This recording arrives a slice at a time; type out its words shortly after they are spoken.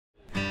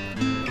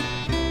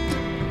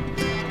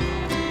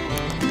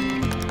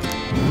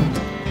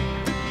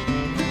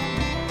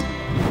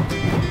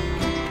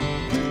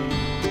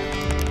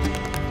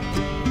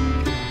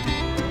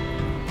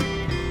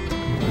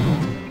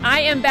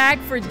am back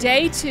for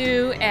day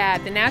 2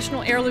 at the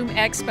National Heirloom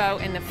Expo,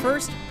 and the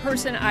first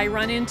person I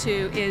run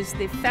into is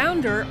the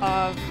founder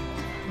of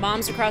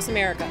Moms Across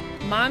America.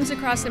 Moms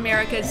Across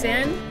America,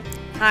 Zen.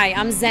 Hi,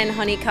 I'm Zen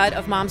Honeycutt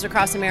of Moms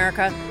Across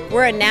America.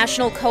 We're a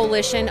national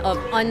coalition of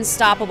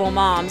unstoppable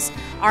moms.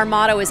 Our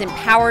motto is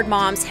Empowered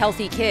Moms,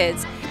 Healthy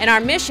Kids, and our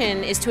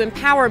mission is to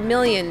empower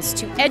millions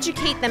to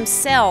educate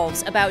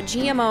themselves about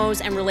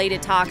GMOs and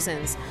related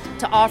toxins,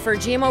 to offer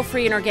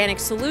GMO-free and organic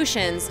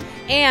solutions,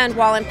 and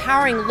while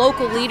empowering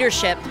local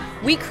leadership,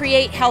 we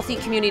create healthy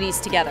communities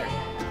together.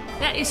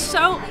 That is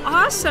so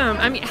awesome.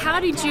 I mean,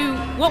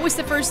 what was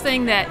the first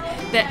thing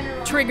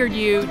that triggered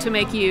you to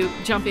make you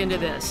jump into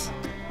this?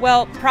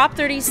 Well, Prop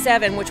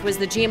 37, which was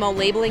the GMO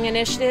labeling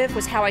initiative,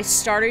 was how I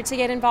started to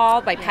get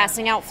involved by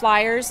passing out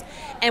flyers.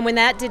 And when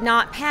that did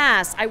not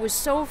pass, I was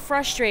so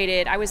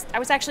frustrated. I was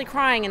actually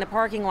crying in the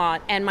parking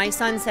lot. And my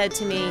son said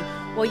to me,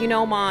 well, you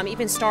know, Mom,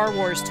 even Star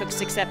Wars took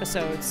 6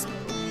 episodes.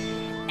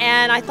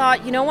 And I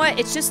thought, you know what?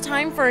 It's just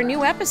time for a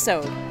new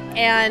episode.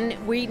 And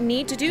we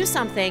need to do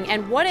something.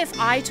 And what if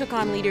I took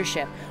on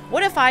leadership?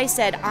 What if I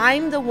said,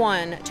 I'm the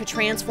one to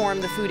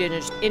transform the food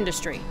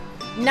industry?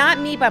 Not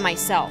me by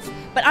myself,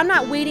 but I'm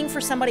not waiting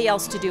for somebody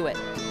else to do it.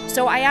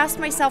 So I asked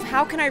myself,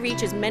 how can I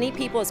reach as many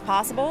people as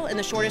possible in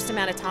the shortest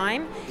amount of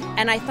time?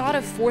 And I thought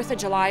of 4th of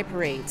July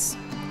parades,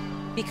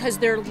 because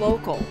they're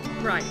local.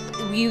 Right.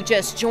 You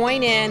just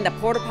join in, the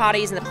porta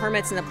potties and the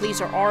permits and the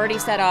police are already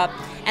set up.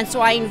 And so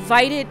I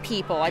invited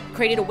people. I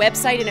created a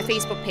website and a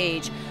Facebook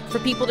page for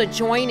people to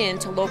join in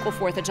to local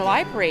 4th of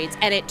July parades,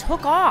 and it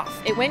took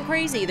off. It went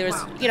crazy. There's,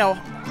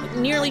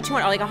 nearly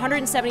 200, like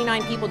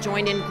 179 people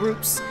joined in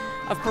groups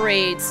of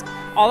parades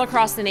all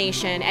across the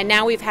nation, and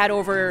now we've had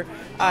over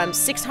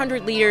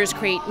 600 leaders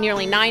create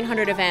nearly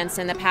 900 events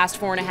in the past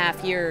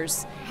 4.5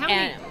 years. How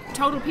many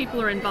total people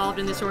are involved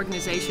in this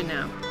organization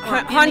now?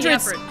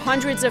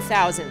 Hundreds of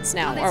thousands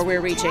now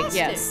we're reaching. Fantastic.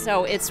 Yes,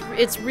 so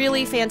it's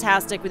really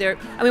fantastic.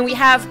 We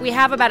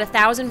have about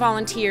 1,000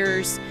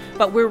 volunteers,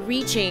 but we're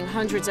reaching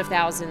hundreds of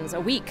thousands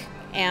a week.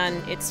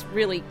 And it's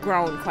really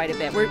grown quite a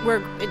bit. We're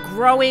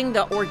growing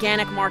the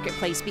organic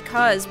marketplace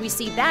because we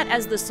see that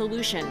as the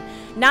solution,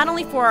 not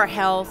only for our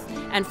health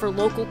and for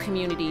local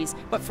communities,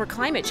 but for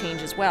climate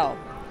change as well.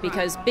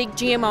 Because big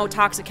GMO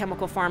toxic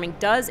chemical farming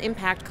does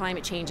impact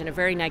climate change in a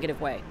very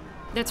negative way.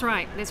 That's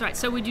right. That's right.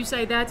 So would you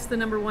say that's the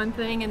number one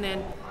thing, and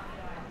then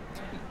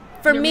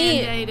for your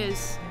me, mandate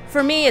is?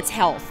 For me, it's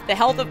health, the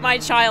health of my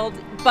child.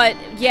 But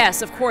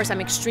yes, of course,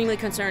 I'm extremely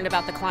concerned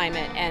about the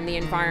climate and the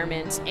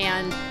environment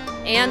and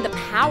the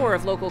power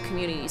of local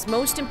communities.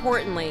 Most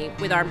importantly,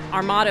 with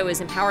our motto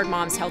is Empowered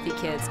Moms, Healthy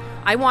Kids.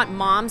 I want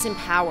moms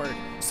empowered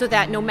so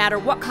that no matter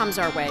what comes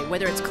our way,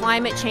 whether it's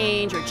climate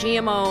change or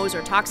GMOs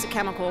or toxic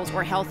chemicals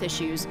or health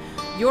issues,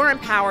 you're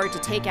empowered to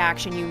take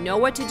action. You know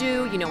what to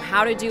do, you know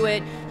how to do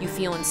it, you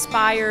feel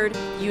inspired,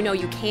 you know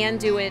you can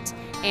do it,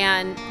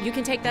 and you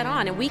can take that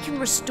on. And we can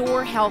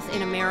restore health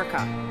in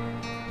America,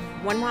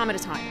 one mom at a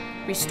time.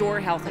 Restore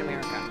health in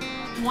America.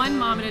 One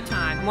mom at a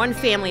time. One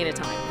family at a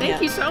time.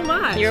 Thank you so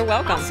much. You're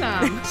welcome.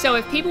 Awesome. So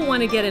if people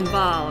want to get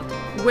involved,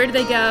 where do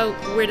they go?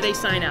 Where do they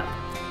sign up?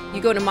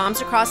 You go to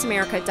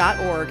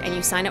momsacrossamerica.org and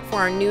you sign up for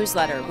our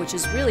newsletter, which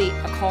is really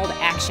a call to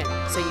action.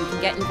 So you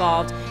can get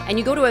involved. And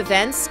you go to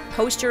events,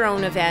 post your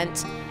own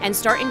event, and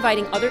start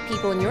inviting other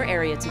people in your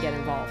area to get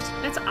involved.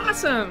 That's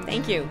awesome.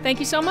 Thank you. Thank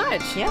you so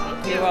much.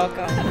 Yeah, you're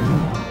welcome.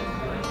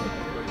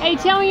 Hey,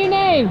 tell me your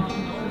name.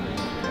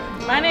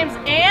 My name's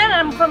Ann.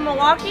 I'm from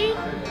Milwaukee.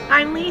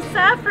 I'm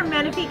Lisa from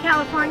Menifee,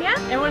 California.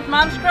 And with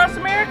Moms Across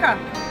America.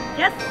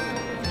 Yes.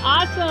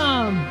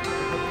 Awesome.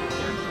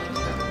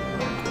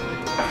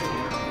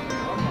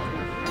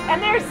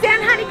 And there's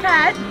Zen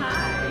Honeycutt,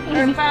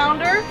 our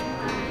founder.